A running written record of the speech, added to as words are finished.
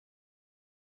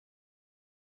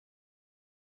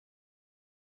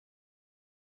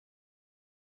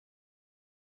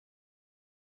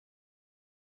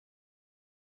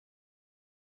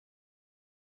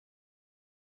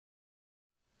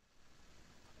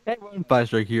Hey everyone,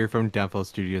 Buster here from Downfall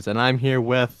Studios, and I'm here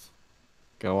with...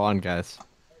 Go on, guys.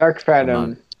 Dark I'm not...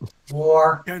 Phantom.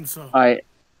 War. I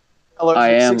Hello, I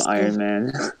am 360. Iron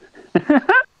Man.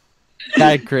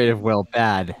 Bad creative will,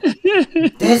 bad.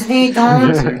 Disney,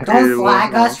 don't Creative will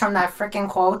flag us help. from that freaking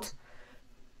quote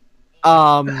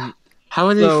Um, How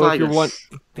would they so if flag you're one... us?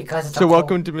 because it's a So quote.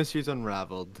 welcome to Mysteries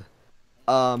Unraveled.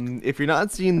 If you're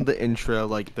not seeing the intro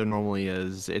like there normally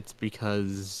is, it's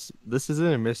because this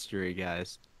isn't a mystery,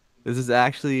 guys. This is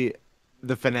actually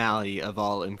the finale of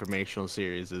all informational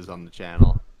series on the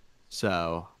channel.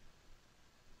 So,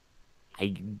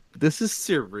 I... This is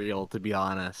surreal, to be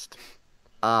honest.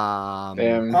 Damn,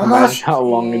 imagine Almost, how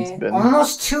long it's been.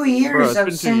 almost two Bro, years it's of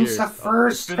been two since the years. It's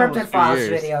first been Cryptid almost two Files years.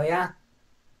 video. Yeah.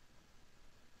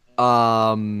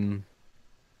 Um,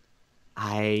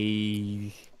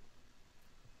 I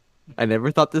I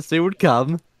never thought this day would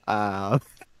come. To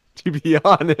be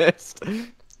honest.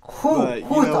 Who But you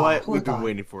who know thought? what? Who We've been thought?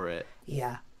 waiting for it.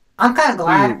 Yeah. I'm kind of We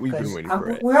glad we've been because waiting for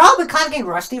it. we're all been kind of getting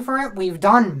rusty for it. We've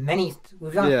done many.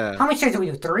 We've done Yeah. how many series did we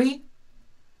do? Three.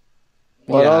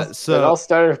 What Yeah. else? It So all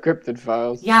started with Cryptid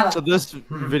Files. Yeah. so this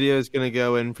Mhm. video is gonna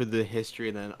go in for the history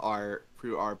and then our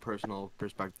through our personal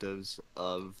perspectives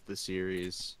of the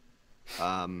series.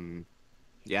 Um,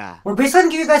 yeah. We're basically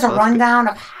gonna give you guys a So let's go. rundown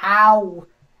of how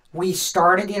we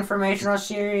started the informational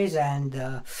series and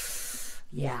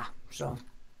yeah. So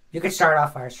you could start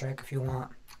off, Fire Strike, if you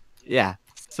want. Yeah.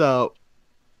 So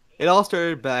it all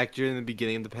started back during the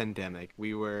beginning of the pandemic.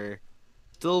 We were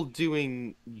still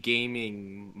doing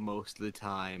gaming most of the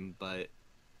time,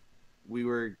 we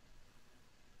were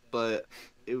but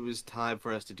it was time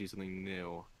for us to do something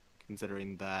new,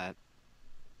 considering that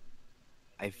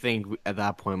I think at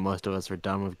that point most of us were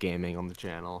done with gaming on the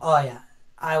channel. Oh yeah,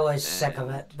 I was sick of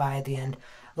And it by the end.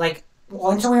 Like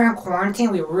once we were in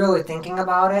quarantine, we were really thinking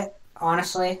about it.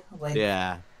 Honestly, like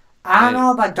yeah, I don't I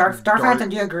know about Dark dark Phantom.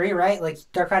 Do you agree? Right? Like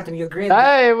Dark Phantom, you agree?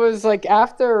 It was like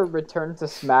after Return to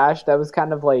Smash, that was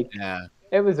kind of like yeah,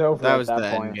 it was over that at was the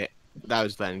that end point. game. That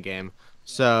was the end game.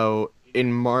 So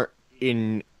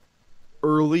in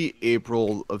early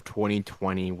April of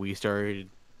 2020, we started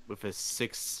with a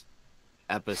 6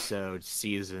 episode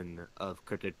season of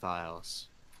Cryptid Files.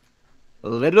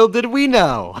 Little did we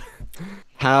know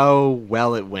how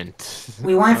well it went.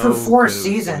 We went through How four good it was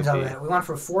gonna seasons of be. it. We went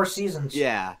through 4 seasons.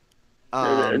 Yeah.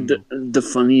 The, the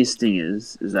funniest thing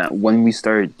is that when we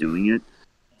started doing it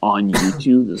on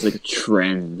YouTube, there's like a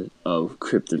trend of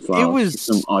cryptid It files for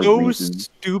some was odd so reason.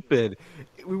 stupid.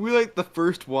 We were like the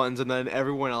first ones, and then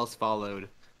everyone else followed.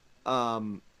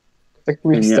 Um, Like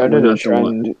we And yet we're started a not the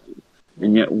one. trend.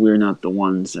 And yet we're not the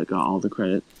ones that got all the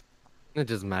credit. it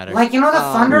doesn't matter. Like you know the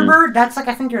Yeah. Thunderbird. That's like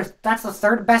I think that's the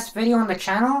third best video on the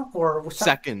channel, or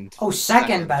Second. oh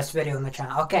second best video on the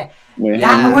channel. Okay, Wait,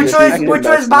 how that many which did was you which get?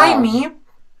 was best by now. me.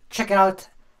 Check it out.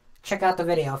 Check out the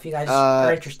video if you guys are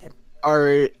Uh, interested.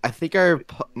 I think our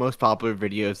most popular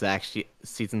video is actually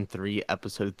season 3,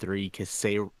 episode 3,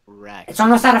 Kasei Rex. It's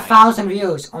almost at 1,000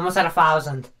 views. Almost at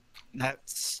 1,000.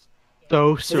 That's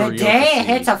so The surreal. day to it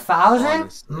hits see, 1,000,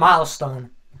 honestly. milestone.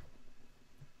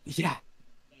 Yeah.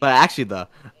 But actually,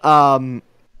 though,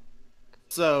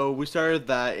 so we started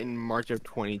that in March of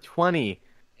 2020,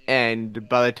 and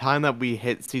by the time that we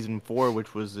hit season 4,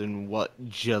 which was in what,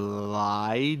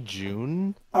 July,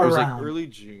 June? It was like Around. early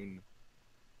June.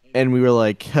 And we were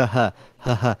like, haha,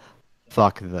 haha,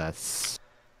 fuck this.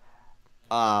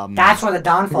 That's where the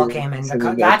downfall We were came in. considered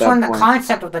at That's that when the point.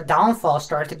 concept of the downfall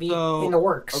started to be in So the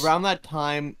works. around that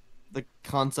time, the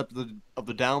concept of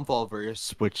the downfall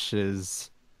verse, which is,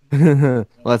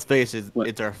 let's face it, What?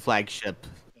 it's our flagship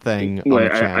thing on the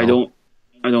Wait, channel.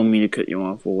 I don't mean to cut you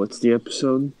off. Well, what's the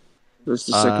episode? That's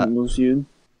the Uh, second most viewed.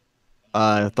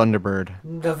 Thunderbird.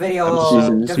 The video,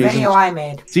 Episode, the season- video I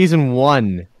made. season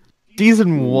 1.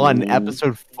 Season 1, Mm.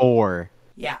 episode 4.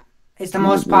 Yeah, it's the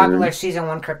most popular season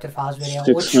 1 Cryptid Files video,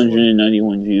 which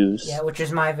 691 views. yeah, which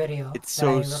is my video It's that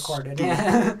I so recorded.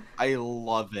 stupid. I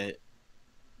love it.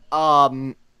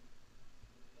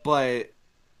 But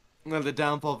you know, the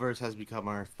Downfall verse has become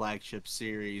our flagship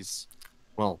series.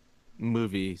 Well,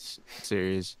 movies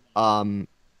series.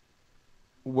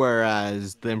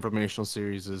 Whereas the informational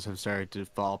series have started to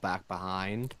fall back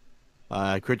behind.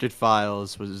 Cryptid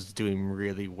Files was doing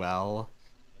really well,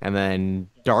 and then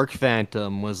Dark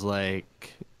Phantom was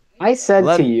like, I said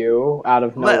Let- to you out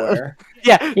of let- nowhere.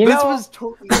 yeah, You this know- was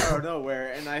totally out of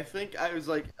nowhere, and I think I was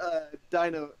like,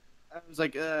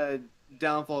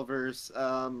 Downfall verse,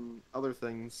 other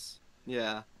things,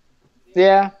 yeah.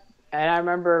 Yeah, and I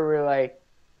remember we were like,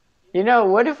 you know,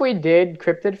 what if we did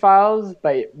Cryptid Files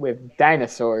but with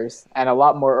dinosaurs and a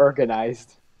lot more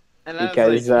organized? And I was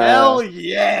Because like, hell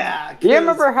yeah! you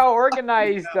remember how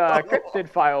organized Cryptid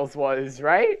Files was,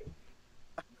 right?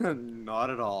 Not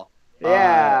at all.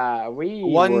 Yeah, we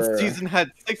One were season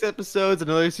had 6 episodes,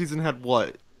 another season had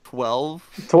what?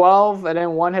 12? 12, and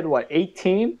then one had what,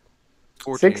 18?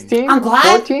 14. 16? I'm glad.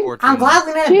 14? I'm 14. glad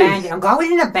we didn't abandon. Jeez. I'm glad we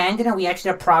didn't abandon it. We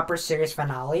actually did a proper series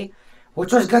finale,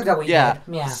 which was good that we Yeah.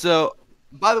 did. Yeah. So,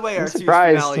 by the way, I'm our series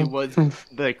surprised. finale was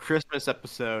the Christmas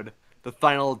episode, the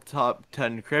final top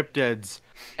 10 cryptids,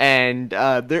 and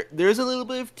there's a little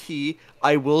bit of tea.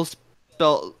 I will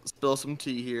spill some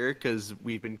tea here because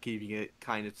we've been keeping it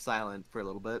kind of silent for a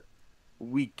little bit.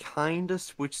 We kind of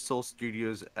switched Soul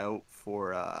Studios out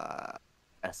for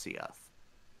SCF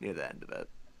near the end of it.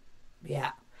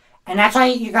 Yeah. And that's why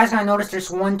you guys gonna notice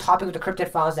there's one topic of the Cryptid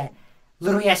Files that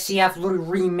literally SCF literally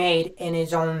remade in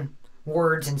his own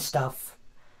words and stuff.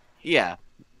 Yeah.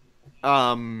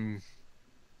 And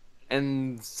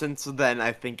since then,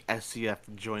 I think SCF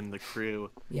joined the crew.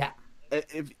 Yeah.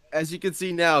 As you can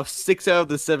see now, 6 out of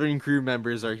the 7 crew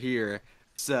members are here.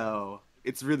 So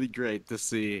it's really great to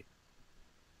see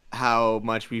how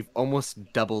much we've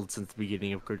almost doubled since the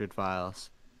beginning of Cryptid Files.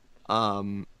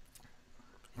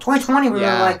 2020 we were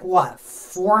Yeah. like what,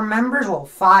 4 members? Well,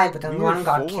 5, but then We were one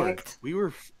got 4. kicked.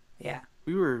 Yeah.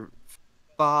 We were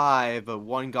 5, but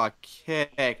one got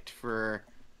kicked for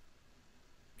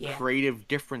Yeah. creative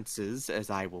differences, as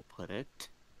I will put it.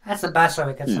 That's the best way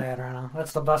we could say it right now.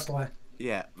 That's the best way.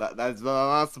 Yeah, that's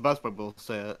the best way we'll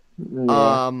say it.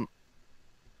 Yeah.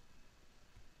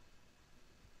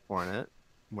 Hornet,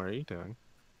 what are you doing?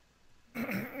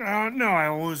 No, I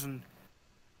wasn't.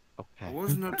 I Okay.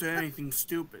 wasn't up to anything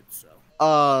stupid, so.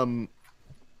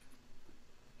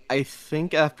 I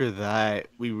think after that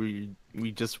we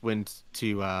just went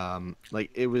to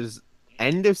like it was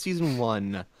end of season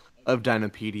 1 of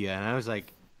Dinopedia, and I was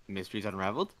like, Mysteries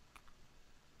Unraveled.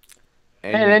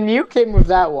 And then you came with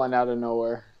that one out of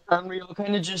nowhere. And we all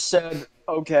kind of just said,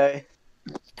 okay.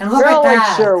 And look We're at all like,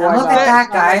 that. sure, And why look not? at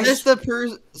that, guys.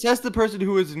 Says the person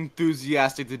who was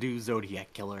enthusiastic to do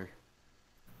Zodiac Killer.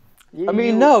 I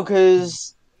mean, no,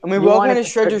 because, we you all wanted kind of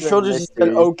to shrugged our strip the shoulders and said,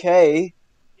 mystery. okay.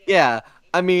 Yeah,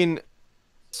 I mean,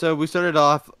 so we started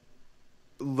off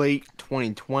late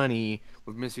 2020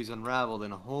 with Mysteries Unraveled,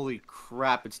 and holy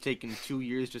crap, it's taken 2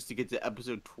 years just to get to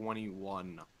episode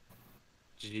 21.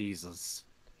 Jesus.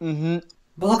 Mm-hmm.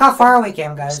 But look how far we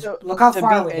came, guys. So, Look how to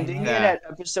far be we ending came. it Yeah. at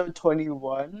episode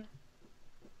 21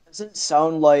 doesn't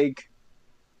sound like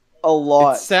a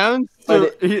lot. It sounds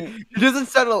but it doesn't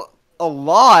sound a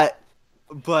lot,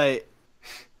 but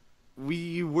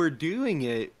we were doing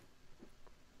it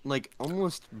like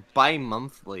almost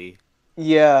bi-monthly.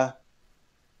 Yeah.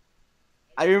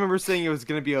 I remember saying it was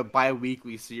gonna be a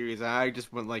bi-weekly series, and I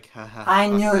just went like, haha. I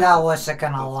knew that wasn't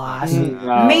gonna last.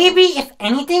 No. Maybe, if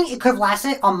anything, it could have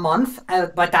lasted a month,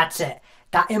 but that's it.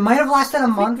 It might have lasted a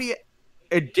month.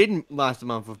 It didn't last a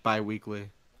month with bi-weekly,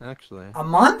 actually. A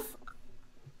month?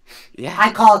 Yeah.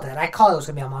 I called it. I called it was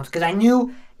gonna be a month because I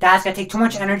knew that's gonna take too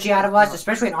much energy out of us,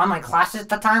 especially in online classes at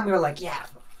the time. We were like, yeah,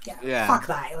 Yeah. fuck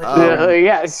that. Like,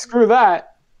 Yeah, screw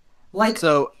that. like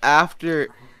So after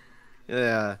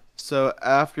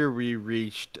we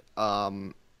reached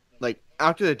like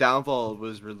after the downfall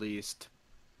was released,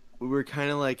 we were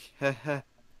kind of like, haha,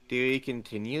 do we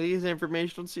continue these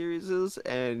informational series?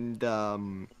 And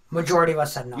majority of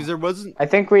us said no. because there wasn't I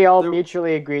think we all There-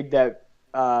 mutually agreed that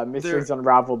Mysteries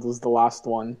Unraveled was the last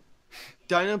one.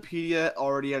 Dinopedia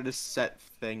already had a set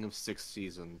thing of 6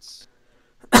 seasons.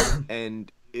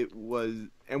 And we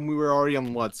were already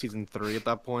on what, season 3 at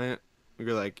that point? We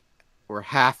were like, we're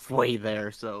halfway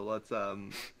there, so let's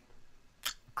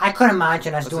I couldn't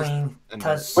imagine us Let's just doing. end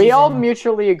to it. We all season-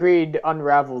 mutually agreed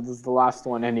Unraveled was the last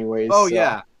one anyways. Oh so.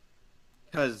 yeah.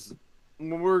 Cuz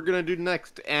what we're going to do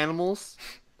next, animals?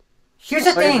 Here's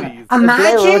the Please. thing. And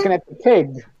Today we're looking Imagine, at the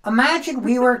pig. imagine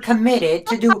we were committed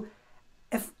to do.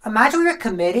 Imagine we were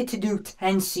committed to do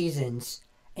 10 seasons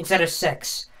instead of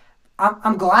 6.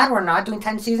 I'm glad we're not doing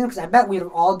 10 seasons because I bet we'd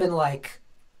have all been like,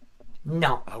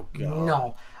 no, Oh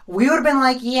no. We would have been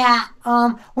like, yeah,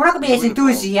 we're not gonna be as We would've all-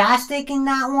 enthusiastic in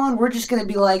that one. We're just gonna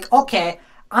be like, okay,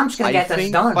 I'm just gonna I get this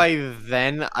think done. by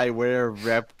then I would have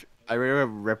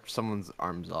ripped someone's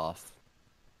arms off.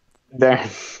 There.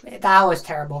 That was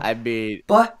terrible. I mean,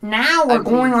 But now we're I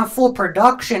going mean- on full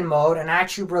production mode and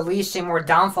actually releasing more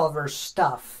Downfallverse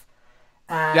stuff.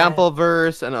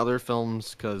 Downfallverse and other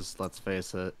films, because let's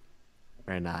face it,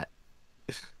 we're not.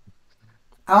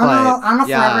 I don't know. but, I don't know if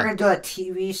yeah. we're ever gonna do a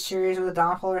TV series with the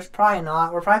Downfallverse. Probably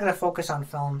not. We're probably gonna focus on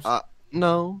films.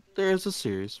 No, there is a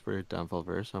series for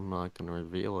Downfallverse. I'm not gonna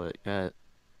reveal it yet.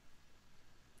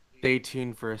 Stay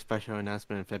tuned for a special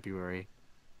announcement in February.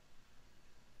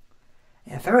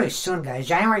 Yeah, February is soon, guys.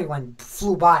 January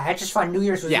flew by. I just thought New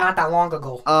Year's was not that long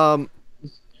ago.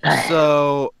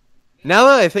 So now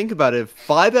that I think about it,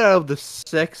 5 out of the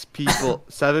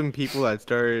 7 people that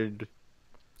started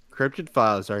Cryptid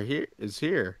Files is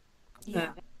here.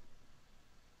 Yeah.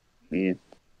 Yeah.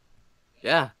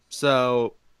 Yeah.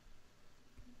 So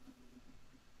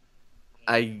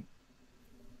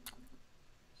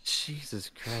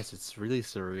Jesus Christ, it's really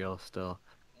surreal still.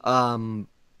 I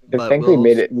But think we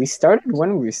made it. We started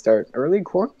when we start early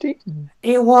quarantine.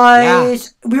 It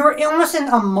was. We were almost in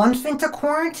a month into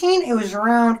quarantine. It was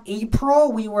around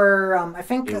April. We were. I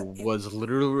think it was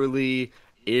literally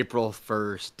April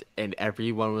 1st, and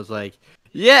everyone was like,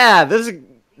 "Yeah, this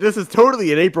is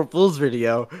totally an April Fool's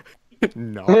video."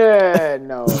 No. Yeah,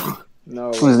 no.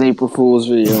 It was an April Fool's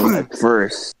video at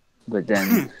first, but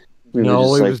then we No,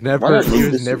 were it just was like, never. "Why not make It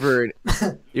was this?" never.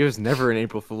 It was never an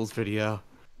April Fool's video.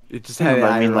 It just Yeah, had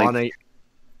but I mean, like, ironic.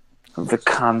 The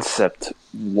concept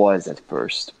was at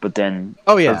first, but then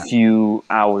Oh yeah. a few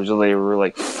hours later, we were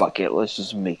like, "Fuck it, let's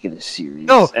just make it a series."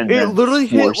 No, and it then literally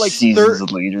 4 hit like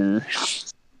seasons later.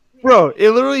 Bro,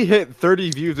 it literally hit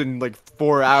 30 views in like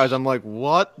 4 hours. I'm like,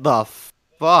 what the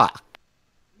fuck?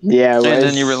 Yeah, And right.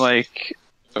 then you were like,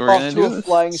 "We're Off gonna to do a this."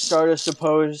 flying start, I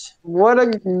suppose.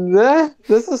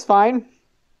 This is fine.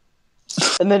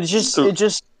 And then it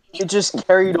just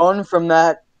carried on from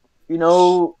that. You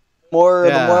know, the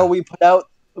more we put out,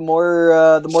 the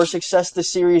more success the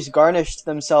series garnished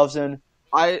themselves in.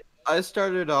 I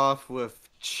started off with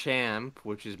Champ,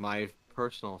 which is my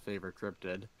personal favorite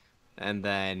cryptid, and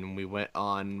then we went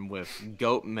on with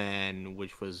Goatman,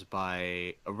 which was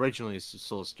by originally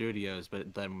Soul Studios,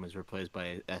 but then was replaced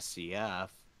by SCF.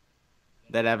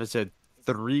 Then episode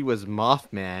 3 was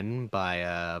Mothman by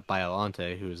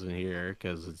Alante, who's in here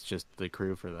because it's just the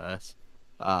crew for this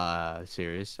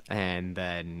series, and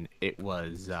then it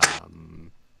was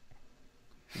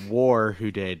War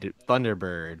who did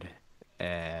Thunderbird.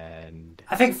 And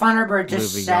I think Thunderbird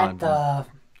just moving set on. the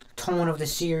tone of the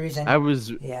series, and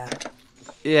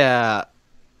yeah,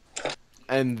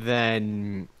 and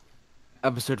then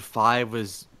episode 5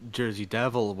 was Jersey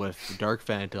Devil with Dark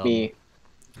Phantom,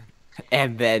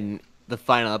 and then the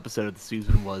final episode of the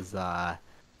season was the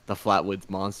Flatwoods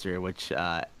Monster, which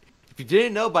if you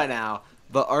didn't know by now,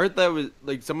 the art that was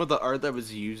like some of the art that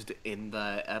was used in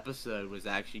the episode was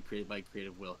actually created by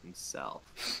Creative Will himself.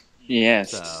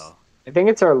 Yes. So. I think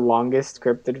it's our longest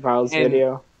Cryptid Files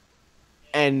video.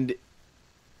 And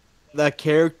the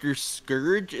character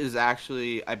Scourge is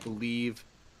actually, I believe,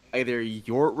 either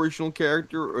your original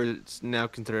character or it's now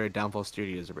considered a Downfall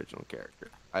Studios original character.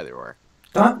 Either or.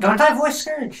 Don't I voice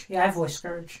Scourge? Yeah, I voice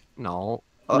Scourge. No.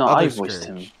 No, other I voiced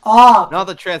Scourge. him. Oh! Not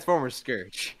the Transformers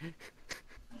Scourge.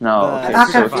 No, I okay,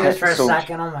 got so confused for a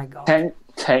second. Oh my god.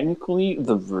 Technically,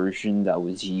 the version that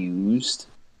was used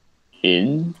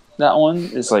in that one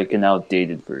is like an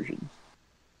outdated version.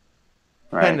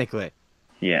 Right? Technically.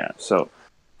 Yeah, so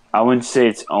I wouldn't say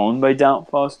it's owned by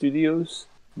Downfall Studios,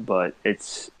 but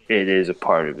it is a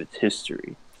part of its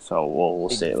history. So we'll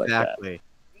say it like that.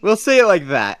 We'll say it like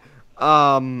that.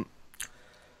 I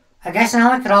guess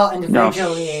now we could all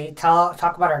individually talk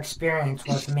about our experience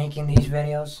with making these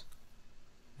videos.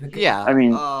 Yeah. I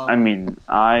mean,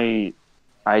 I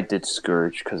did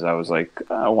Scourge because I was like,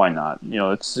 why not? You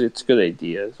know, it's a good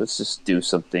idea. Let's just do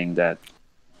something that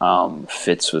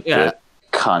fits with the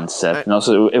concept, and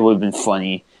also it would have been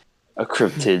funny. A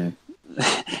cryptid,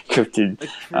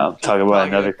 talk about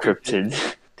another cryptid.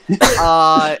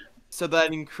 So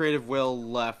then Creative Will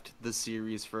left the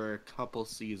series for a couple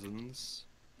seasons.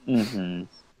 Mm-hmm.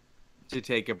 To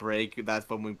take a break. That's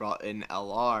when we brought in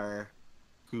LR,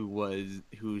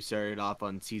 who started off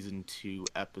on season 2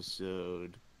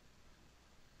 episode.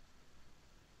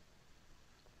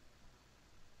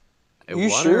 I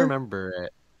want to remember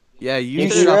it. Yeah, you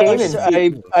sure?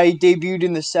 I debuted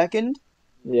in the second.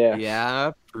 Yeah.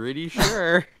 Yeah, pretty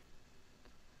sure.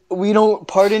 We don't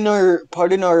pardon our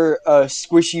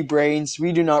squishy brains.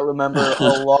 We do not remember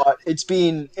a lot. It's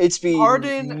been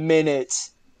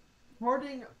minutes.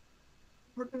 Pardon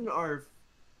our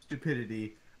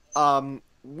stupidity.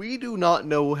 We do not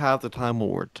know half the time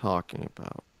what we're talking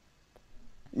about.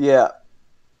 Yeah.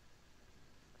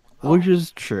 Which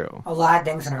is true. A lot of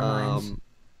things in our minds.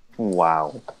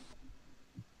 Wow.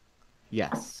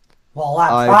 Yes. Well, a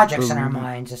lot of projects in our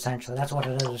minds, essentially. That's what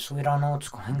it is. We don't know what's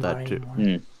going on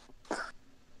anymore.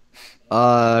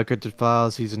 Cryptid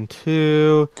Files Season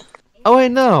 2. Oh,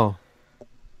 wait, no.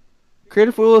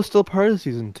 Creative Will is still part of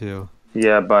Season 2.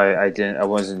 Yeah, but I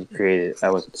wasn't created. I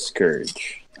wasn't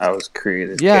Scourge. I was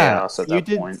created Yeah, chaos at you that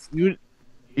did. point. You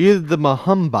did the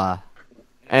Mahumba,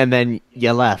 and then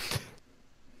you left.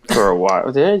 For a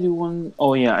while. Did I do one?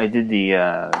 Oh yeah, I did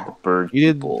the bird You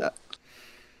did. people.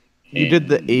 You did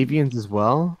the in- avians as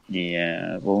well.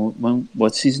 Yeah. Well,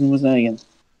 what season was that again?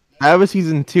 That was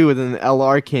season 2, and then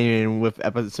LR came in with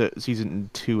season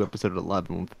 2, episode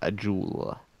 11 with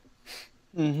Ajula.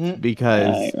 Mm-hmm.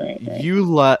 Because Right.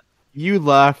 you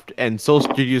left, and Soul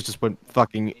Studios just went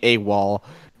fucking AWOL,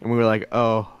 and we were like,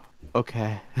 oh,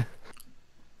 okay.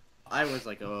 I was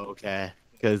like, oh, okay,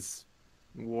 because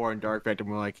War and Dark Phantom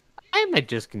were like, I might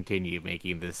just continue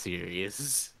making this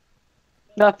series.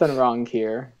 Nothing wrong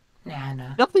here. Yeah,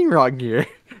 no. Nothing wrong here.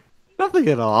 Nothing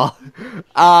at all.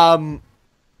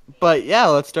 But yeah,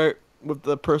 let's start with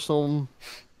the personal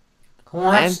Who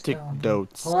wants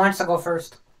anecdotes Who wants to go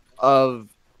first? of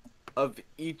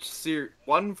each series,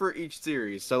 one for each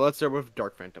series. So let's start with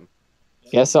Dark Phantom.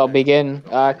 Guess I'll begin.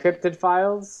 Cryptid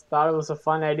Files. Thought it was a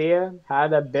fun idea.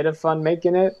 Had a bit of fun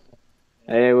making it.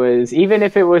 It was, even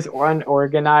if it was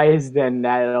unorganized, and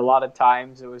that a lot of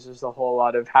times it was just a whole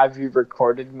lot of have you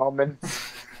recorded moments.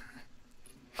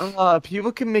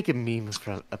 People can make a meme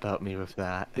about me with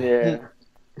that. Yeah.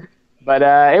 But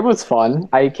it was fun.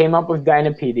 I came up with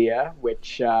Dinopedia,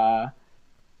 which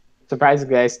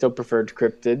surprisingly I still preferred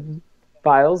Cryptid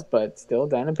Files, but still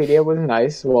Dinopedia was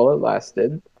nice while it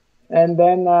lasted. And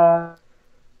then I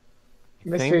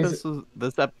think Mysteries.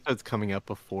 this episode's coming up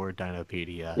before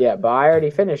Dinopedia. Yeah, but I already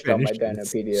finished all my Finished.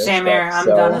 Dinopedia Same stuff. here, I'm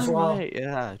so, done as well. Right,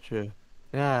 yeah, true.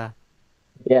 Yeah.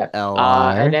 Yeah.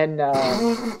 LR. And then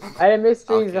I had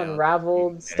Mysteries Okay,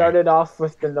 Unraveled. okay. Started off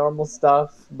with the normal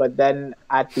stuff, but then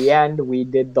at the end we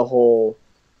did the whole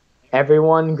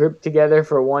everyone grouped together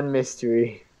for one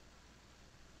mystery.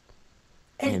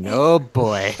 And oh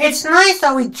boy. It's nice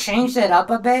that we changed it up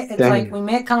a bit. It's Dang. like we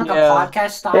made kind of like Yeah. a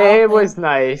podcast style. It thing. was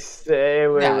nice. It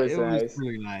was It nice. was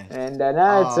really nice. And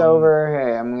now it's over.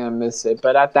 Hey, I'm gonna miss it.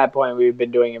 But at that point, we've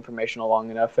been doing informational long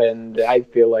enough, and I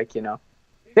feel like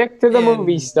stick to the And-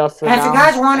 movie stuff for And if now. you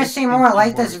guys want to I see think more, some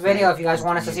like more this video. If you guys fans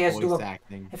want us to see us do voice a,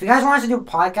 acting. if you guys want us to do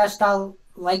podcast style,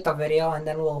 like the video, and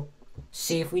then we'll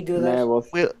see if we do Yeah,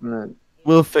 this.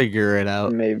 We'll figure it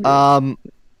out. Maybe.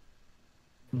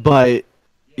 But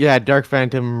yeah, Dark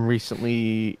Phantom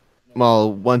recently.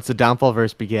 Well, once the Downfall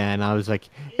verse began, I was like,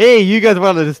 "Hey, you guys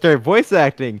wanted to start voice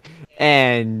acting,"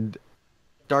 and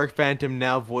Dark Phantom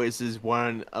now voices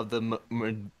one of the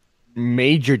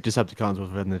major Decepticons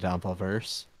within the Downfall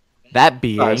verse. That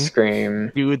being,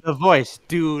 Scream. do the voice,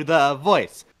 do the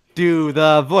voice, do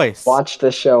the voice. Watch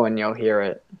the show and you'll hear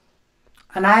it.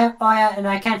 And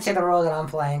I can't say the role that I'm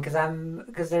playing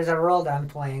because there's a role that I'm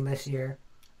playing this year.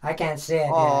 I can't say it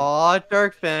yet. Aw,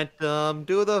 Dark Phantom,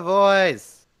 do the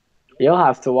voice. You'll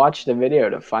have to watch the video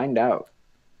to find out.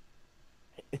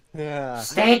 Yeah.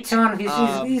 Stay tuned.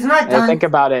 He's not Hey, done. think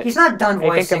about it. He's not done Hey,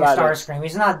 think voicing about it. Starscream.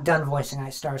 He's not done voicing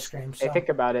Starscream. So. Hey, think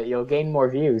about it. You'll gain more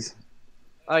views.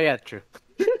 Oh yeah, true.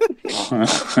 Well,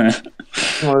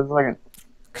 it's like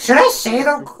Should I say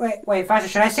the wait, Fasher,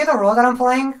 should I say the role that I'm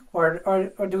playing, or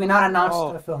do we not announce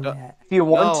Oh, the film no. yet? If you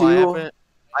want No, to.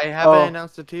 I haven't Oh.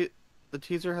 announced the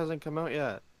teaser hasn't come out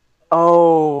yet.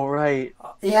 Oh, right.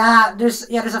 Yeah, there's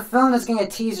a film that's getting a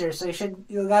teaser, so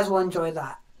you guys will enjoy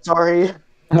that. Sorry.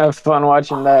 have fun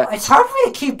watching that. It's hard for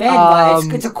me to keep in, but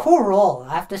it's a cool role,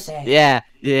 I have to say. Yeah.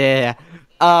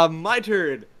 My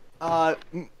turn.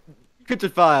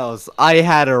 Cryptid Files. I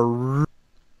had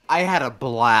a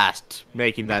blast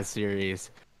making that series.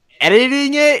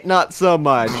 Editing it, not so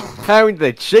much. Having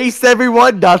to chase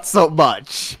everyone, not so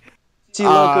much. See,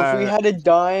 look, if we had a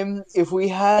dime, if we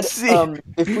had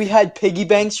piggy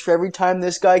banks for every time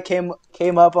this guy came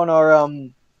up on our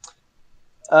on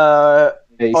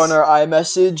our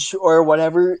iMessage or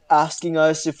whatever, asking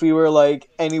us if we were like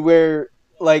anywhere,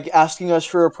 like asking us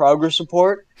for a progress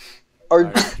report,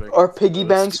 our piggy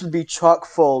banks would be chock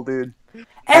full, dude.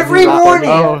 Every morning,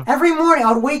 Oh.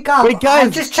 I'd wake up. Wait, guys,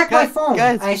 I'd just check my phone.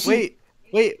 Guys, I see.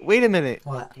 wait a minute.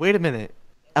 What? Wait a minute.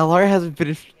 LR hasn't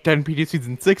finished Dinopedia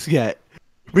season 6 yet.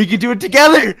 We can do it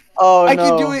together. Oh I no!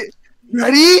 can do it.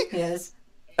 Ready? Yes.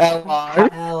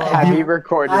 LR. Have you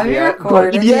recorded Have you yet?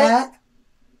 recorded yet?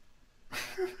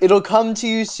 It'll come to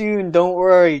you soon. Don't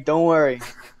worry.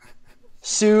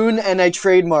 Soon, and I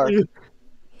trademark.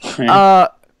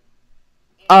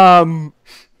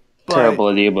 But, Terrible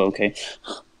idea, but okay.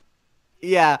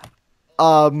 yeah.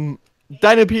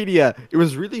 Dinopedia. It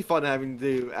was really fun having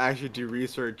to actually do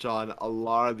research on a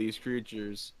lot of these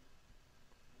creatures.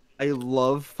 I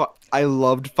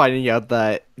loved finding out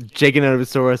that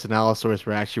Giganotosaurus and Allosaurus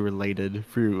were actually related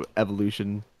through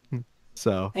evolution.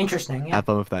 So Interesting. Yeah. have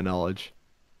fun with that knowledge.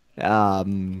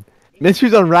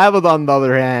 Mysteries Unraveled, on the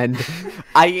other hand,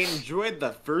 I enjoyed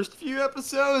the first few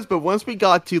episodes, but once we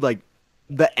got to like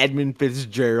the Edmund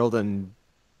Fitzgerald and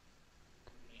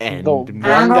The one And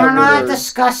that we're not we're.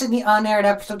 discussing the unaired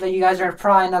episode that you guys are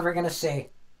probably never gonna see.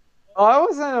 Oh, I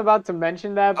wasn't about to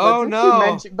mention that, but Oh,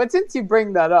 no. since you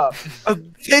bring that up,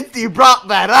 since you brought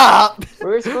that up, we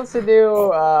were supposed to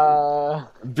do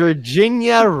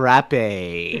Virginia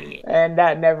Rappe. and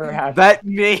that never happened. That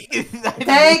name.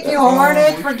 Thank you,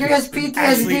 Hornet, for giving us PTSD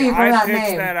Actually, from I that pitched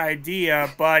name. that idea,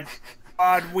 but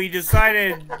we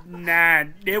decided, nah,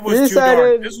 it was You too dark.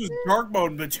 decided- This was dark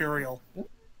mode material.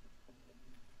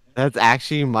 That's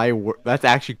actually that's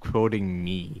actually quoting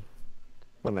me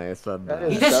when I said That that.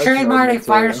 You is- just Dark trademarked mode a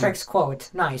Fire material. Strikes quote.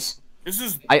 Nice. This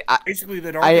is I basically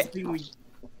the darkest thing we.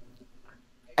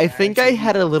 I think I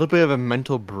had a little bit of a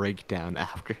mental breakdown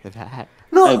after that.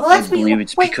 No, I let's be. believe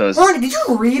it's Wait, because- Hornet, did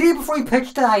you read it before you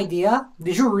pitched the idea?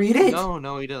 Did you read it?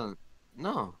 No, he doesn't.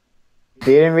 No.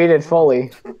 He didn't read it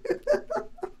fully.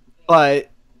 But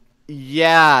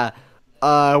yeah,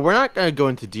 we're not gonna go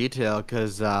into detail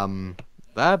because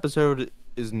that episode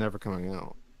is never coming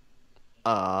out.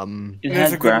 It There's had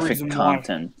a good graphic reason why.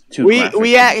 content. Too We- graphic we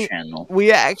for the act- channel.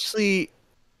 We actually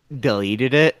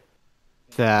deleted it,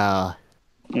 so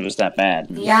It was that bad.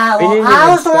 Yeah, We well, didn't I even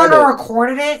was the one set who it.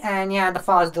 recorded it, and yeah, the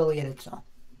file's deleted, so.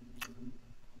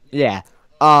 yeah.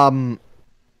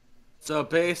 So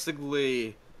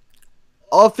basically,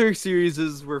 all three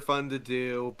series were fun to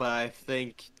do, but I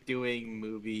think doing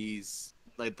movies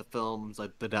like the films,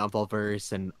 like the Downfall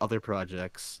verse and other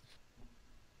projects,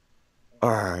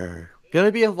 are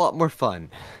gonna be a lot more fun.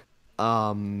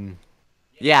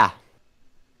 Yeah.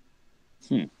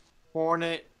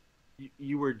 Hornet,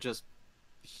 you were just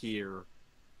here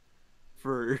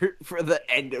for the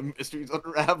end of Mysteries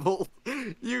Unraveled.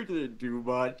 You didn't do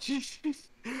much.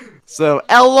 So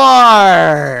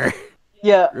LR.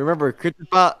 Yeah, Remember Cryptid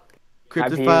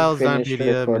Have you Files, finished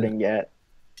Dinopedia, recording yet?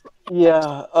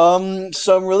 yeah.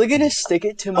 So I'm really gonna stick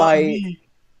it to my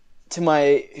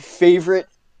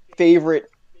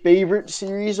favorite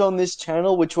series on this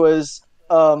channel, which was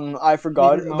I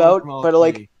forgot Favorite moments about, from all but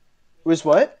like three. was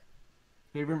what?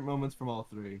 Favorite moments from all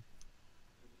three.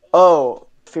 Oh,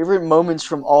 favorite moments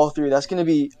from all three. That's gonna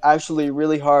be actually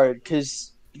really hard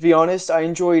because, to be honest, I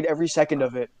enjoyed every second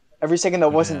of it. Every second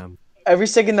that wasn't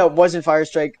Fire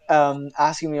Strike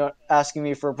asking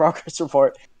me for a progress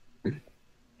report.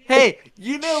 Hey,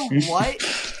 you know what?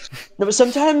 No, but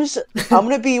sometimes I'm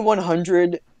gonna be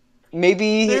 100,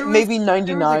 maybe There was- maybe there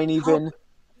 99 was a even.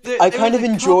 There I was kind of a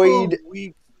couple enjoyed-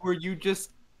 weeks where you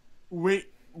just went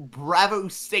Bravo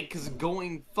 6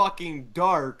 going fucking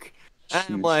dark, and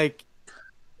I'm Jeez. like,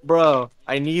 bro,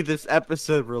 I need this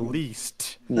episode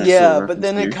released. That's Yeah, the but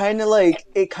then it reference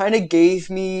kind of gave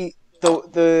me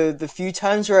the few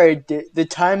times where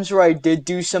I did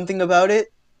do something about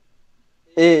it.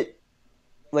 It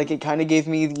kind of gave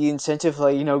me the incentive,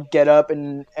 get up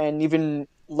and even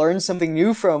learn something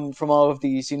new from all of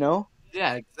these,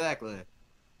 Yeah, exactly.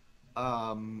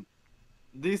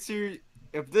 These series,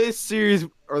 if these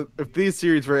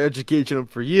series were educational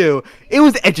for you, it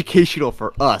was educational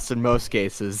for us in most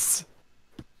cases.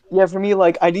 Yeah, for me,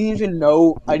 like I didn't even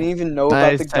know about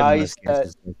the guys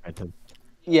that.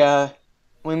 Yeah,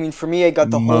 I mean, for me, I got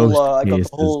the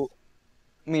whole.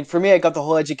 For me, I got the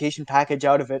whole education package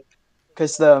out of it,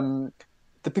 because the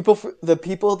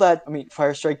people that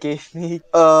Fire Strike gave me.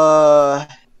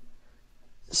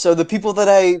 So the people that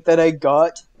I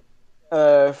got,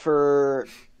 for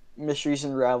Mysteries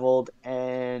Unraveled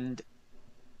and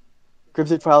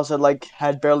Cryptid Files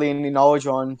had barely any knowledge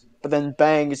on, but then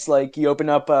bang, it's like you open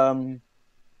up a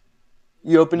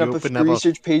few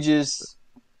research pages.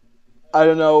 I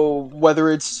don't know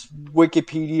whether it's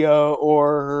Wikipedia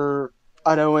or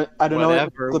I don't know.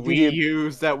 Whatever we Encyclopedia.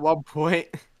 used at one point.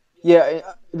 Yeah,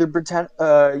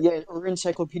 or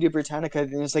Encyclopedia Britannica,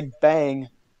 and it's like bang,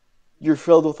 you're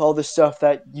filled with all this stuff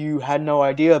that you had no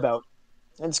idea about.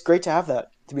 And it's great to have that,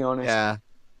 to be honest. Yeah.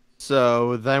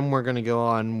 So then we're gonna go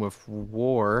on with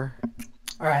War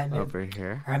Alright, over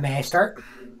here. Alright, may I start?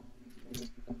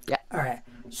 Yeah. Alright.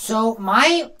 So,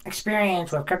 my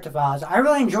experience with Cryptophiles, I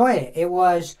really enjoyed it. It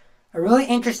was a really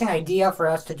interesting idea for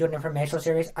us to do an informational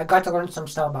series. I got to learn some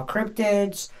stuff about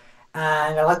cryptids,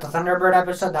 and I liked the Thunderbird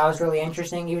episode. That was really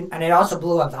interesting. And it also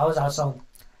blew up. That was also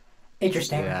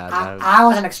interesting. Yeah, I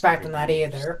wasn't expecting that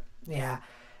either. Yeah.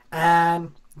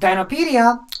 And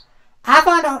Dinopedia, I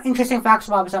found out interesting facts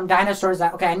about some dinosaurs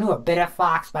that, okay, I knew a bit of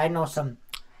facts, but I know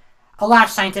a lot of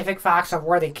scientific facts of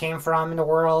where they came from in the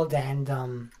world, and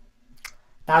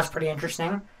that was pretty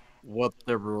interesting. What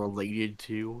they're related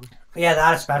to. Yeah,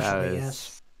 that especially,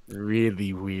 yes.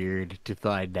 really weird to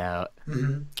find out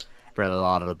Mm-hmm. for a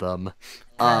lot of them.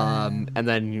 And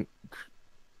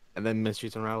then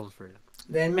Mysteries Unraveled for you.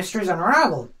 Then Mysteries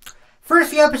Unraveled.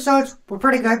 First few episodes were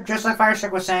pretty good, just like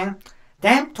Firestick was saying.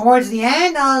 Then towards the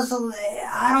end,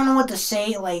 I don't know what to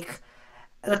say. Like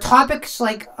the topics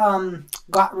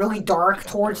got really dark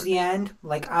towards the end.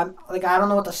 I don't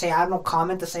know what to say. I have no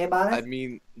comment to say about I it.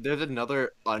 mean, there's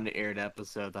another unaired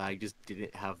episode that I just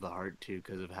didn't have the heart to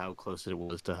because of how close it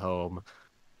was to home,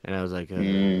 and I was like, I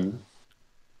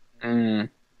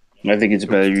think it's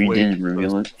better you way didn't too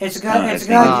reveal it. It's good. I It's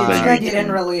think good. it's It's better good you you didn't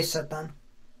didn't. release it then.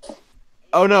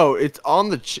 oh no, it's on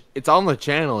the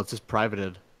channel. It's just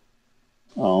privated.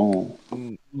 Oh.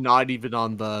 Not even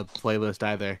on the playlist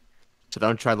either. So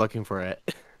don't try looking for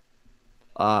it.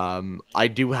 I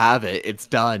do have it. It's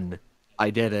done. I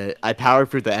did it. I powered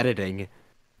through the editing,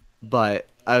 but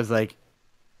I was like,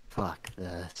 "Fuck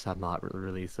this! I'm not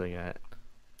releasing it."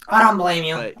 I don't blame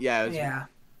you. But yeah, Yeah.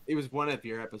 it was one of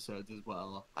your episodes as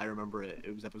well. I remember it.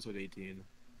 It was episode 18,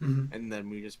 Mm-hmm. and then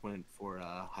we just went for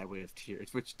Highway of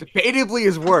Tears, which debatably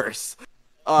is worse.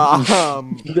 Not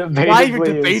even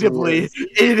debatably,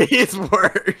 it is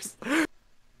worse.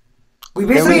 We Then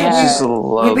we basically had- Just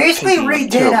love picking up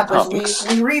redid terrible episodes.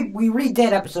 topics. We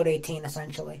redid episode 18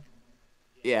 essentially.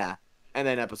 Yeah, and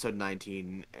then episode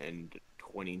 19 and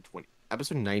 2020.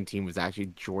 Episode 19 was actually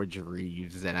George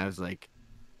Reeves, and I was like,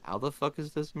 how the fuck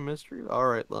is this a mystery?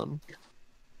 Alright then.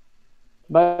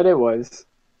 But it was.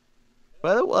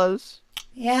 But it was.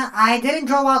 Yeah, I did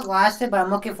enjoy while it lasted, but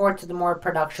I'm looking forward to the more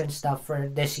production stuff for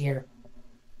this year.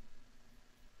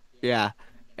 Yeah.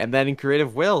 And then in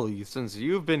Creative Will, since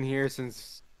you've been here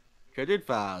since Cryptid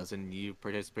Files, and you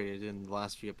participated in the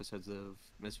last few episodes of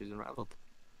Mysteries Unraveled.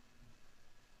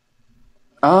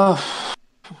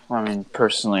 I mean,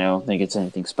 personally, I don't think it's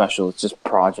anything special. It's just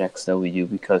projects that we do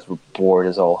because we're bored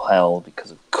as all hell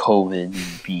because of COVID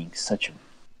and being such a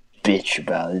bitch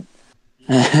about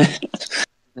it.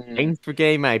 Thanks for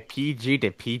getting my PG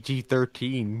to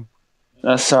PG-13.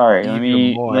 Sorry,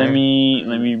 Even more. let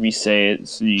me re-say it.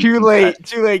 So Too late.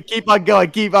 Keep on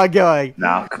going.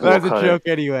 Nah, That was a joke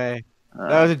anyway.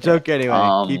 That was a joke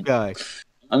anyway. Keep going.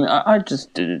 I mean, I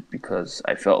just did it because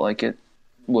I felt like it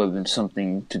would have been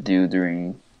something to do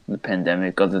during the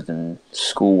pandemic other than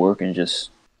schoolwork and just,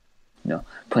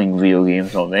 playing video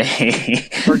games all day.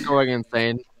 We're going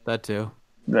insane. That too.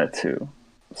 That too.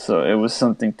 So it was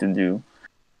something to do.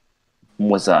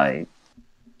 Was I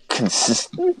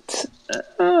consistent?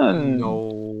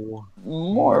 No.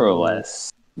 More or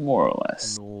less.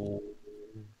 No.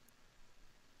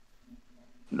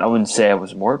 I wouldn't say I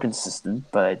was more consistent,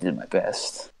 but I did my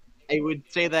best. I would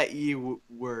say that you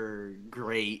were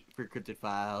great for Cryptid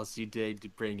Files. You did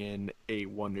bring in a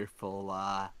wonderful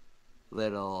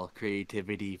little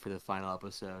creativity for the final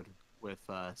episode with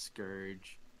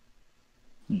Scourge.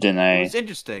 Then It was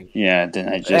interesting. Yeah, then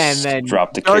I just and then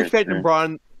dropped the Dark character.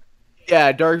 Phantom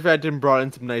Dark Phantom brought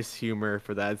in some nice humor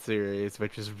for that series,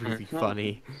 which is really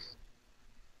funny.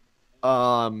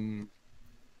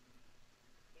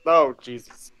 Oh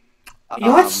Jesus. You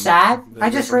know what's sad? I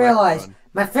there's just a realized microphone.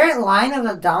 my favorite line of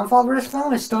the Downfall of this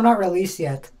film is still not released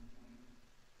yet.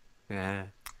 Yeah.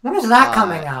 When is that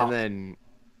coming out? And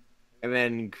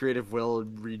then Creative Will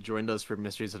rejoined us for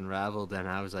Mysteries Unraveled, and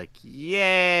I was like,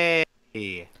 yay!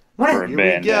 When For is, a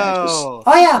band, then I just- oh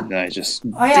yeah, then I just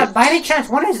oh yeah. dipped. By any chance,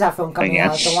 when is that film coming Again.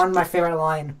 out? The one my favorite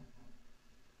line,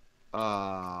 the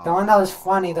one that was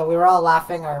funny that we were all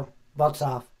laughing our butts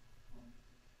off.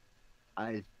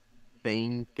 I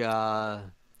think Cause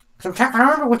I'm trying. I don't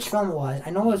remember which film it was. I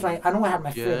know it was my. I know I had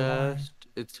my favorite line.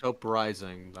 it's Hope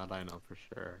Rising, that I know for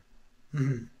sure.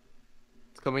 Mhm.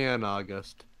 It's coming out in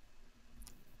August.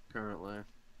 Currently.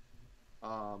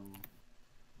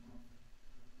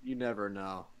 You never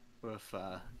know with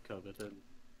COVID and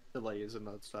delays and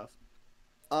that stuff.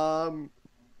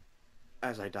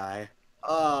 As I die.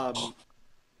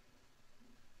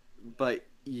 But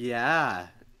yeah,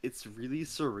 it's really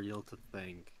surreal to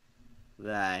think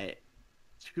that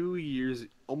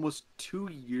almost 2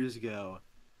 years ago,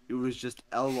 it was just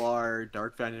LR,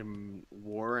 Dark Phantom,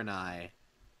 War, and I,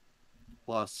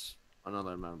 plus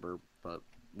another member, but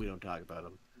we don't talk about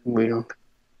him. We don't.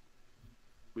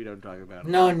 We don't talk about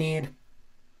him. No need.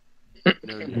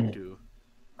 No need to.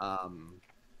 I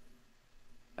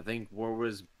think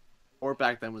War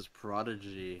back then was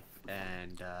Prodigy,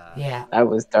 and Yeah. That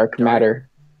was Dark Matter.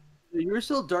 you were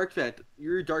still Dark Phantom.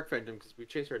 You were Dark Phantom because we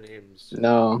changed our names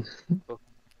No.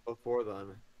 before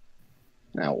then.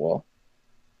 Oh, well.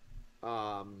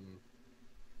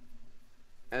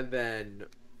 And then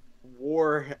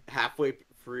War halfway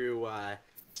through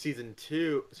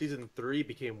season 3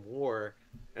 became war,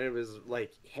 and it was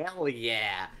like, hell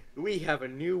yeah, we have a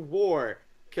new war.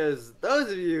 Because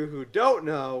those of you who don't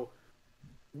know,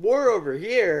 war over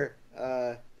here,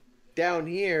 down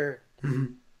here,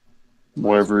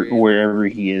 wherever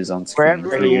he is on screen.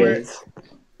 Wherever he is.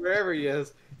 Wherever he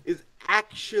is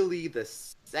actually the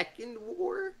second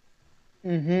war.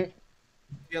 Mm-hmm.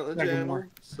 Yeah, the Second channel. war.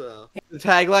 So the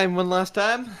tagline one last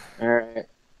time. All right.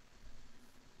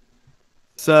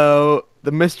 So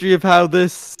the mystery of how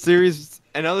this series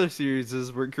and other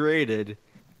series were created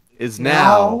is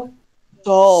now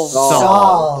Solved.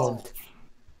 Solved.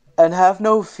 And have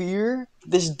no fear,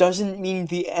 this doesn't mean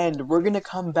the end. We're gonna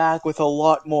come back with a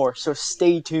lot more, so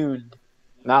stay tuned.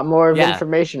 Not more of Yeah.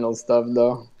 informational stuff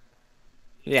though.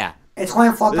 yeah. It's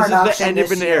going full This is the production end of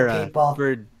this an year, era people.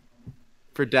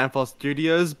 for Downfall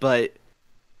Studios, but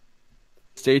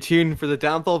stay tuned for the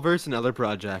Downfall verse and other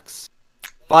projects.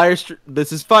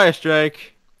 This is Fire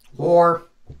Strike. War.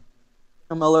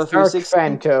 I'm Dark LO360.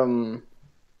 Phantom.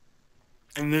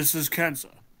 And this is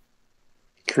Kenza.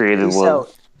 Creative Peace love.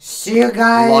 out. See you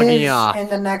guys Logging off. in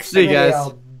the next See you video.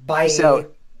 guys. Bye. Peace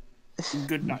out.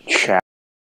 Good night. Ciao.